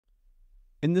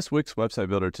In this Wix Website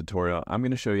Builder tutorial, I'm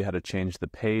going to show you how to change the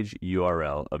page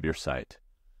URL of your site.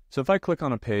 So if I click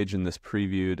on a page in this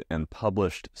previewed and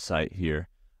published site here,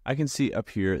 I can see up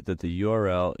here that the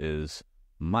URL is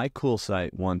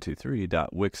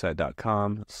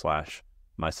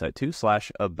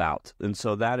mycoolsite123.wixsite.com/mysite2/about. And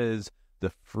so that is the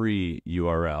free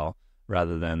URL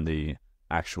rather than the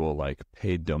actual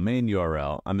paid domain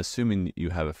URL. I'm assuming you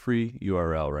have a free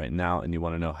URL right now and you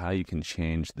want to know how you can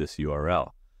change this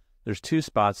URL. There's two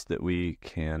spots that we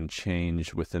can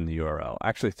change within the URL,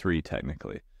 actually three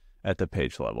technically, at the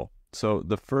page level. So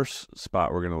the first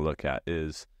spot we're going to look at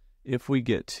is if we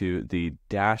get to the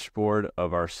dashboard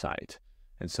of our site.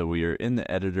 And so we are in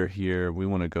the editor here. We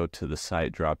want to go to the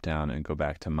site drop down and go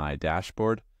back to my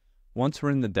dashboard. Once we're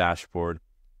in the dashboard,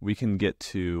 we can get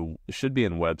to, it should be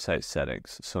in website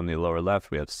settings. So in the lower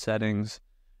left, we have settings,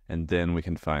 and then we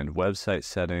can find website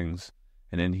settings.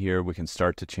 And in here, we can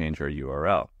start to change our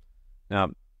URL.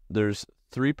 Now, there's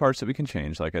three parts that we can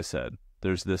change, like I said.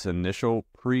 There's this initial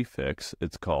prefix,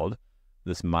 it's called,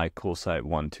 this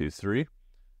mycoolsite123.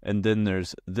 And then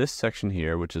there's this section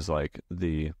here, which is like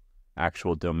the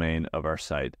actual domain of our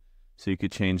site. So you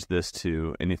could change this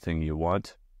to anything you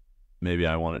want. Maybe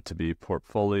I want it to be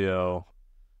portfolio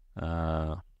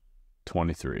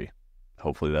 23.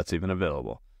 Hopefully that's even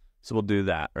available. So we'll do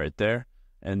that right there.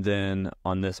 And then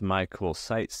on this My Cool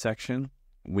Site section,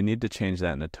 we need to change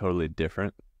that in a totally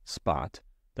different spot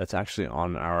that's actually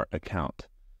on our account.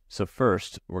 So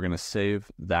first, we're going to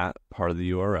save that part of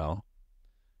the URL.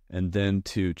 And then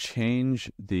to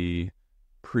change the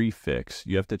prefix,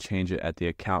 you have to change it at the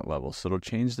account level. So it'll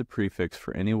change the prefix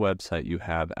for any website you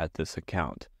have at this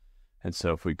account. And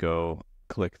so if we go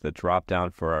click the drop down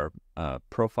for our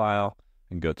profile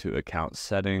and go to account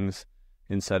settings,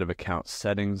 inside of account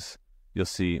settings, you'll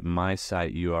see my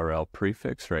site URL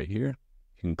prefix right here.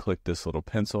 You can click this little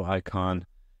pencil icon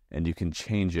and you can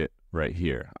change it right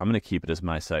here. I'm going to keep it as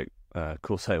my site,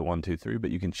 coolsite123, but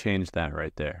you can change that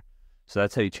right there. So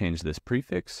that's how you change this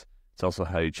prefix. It's also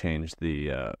how you change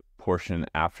the portion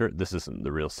after. This isn't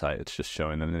the real site, it's just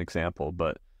showing an example,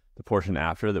 but the portion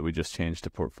after that we just changed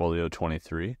to portfolio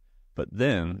 23. But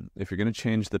then if you're going to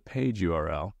change the page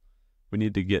URL, we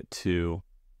need to get to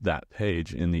that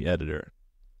page in the editor.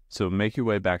 So make your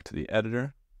way back to the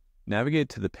editor. Navigate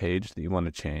to the page that you want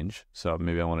to change. So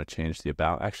maybe I want to change the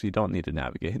about. Actually, you don't need to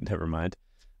navigate. Never mind.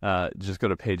 Just go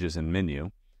to Pages and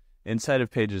Menu. Inside of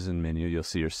Pages and Menu, you'll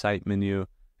see your site menu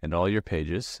and all your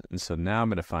pages. And so now I'm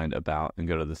going to find About and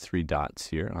go to the three dots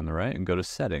here on the right and go to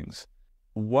Settings.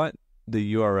 What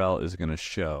the URL is going to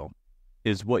show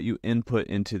is what you input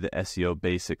into the SEO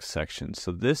Basics section.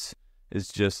 So this is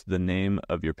just the name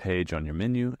of your page on your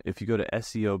menu. If you go to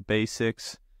SEO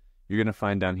Basics, you're going to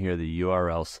find down here the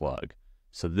URL slug.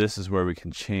 So this is where we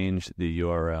can change the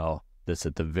URL that's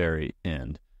at the very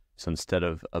end. So instead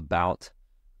of about,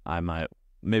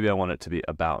 maybe I want it to be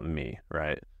about me,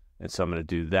 right? And so I'm going to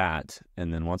do that.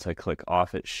 And then once I click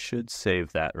off, it should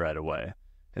save that right away.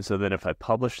 And so then if I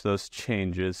publish those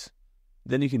changes,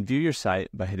 then you can view your site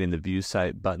by hitting the View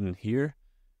Site button here.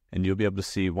 And you'll be able to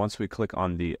see once we click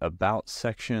on the About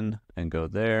section and go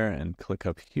there and click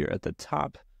up here at the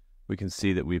top, we can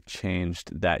see that we've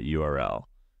changed that URL.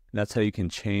 And that's how you can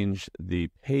change the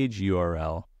page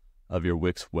URL of your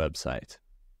Wix website.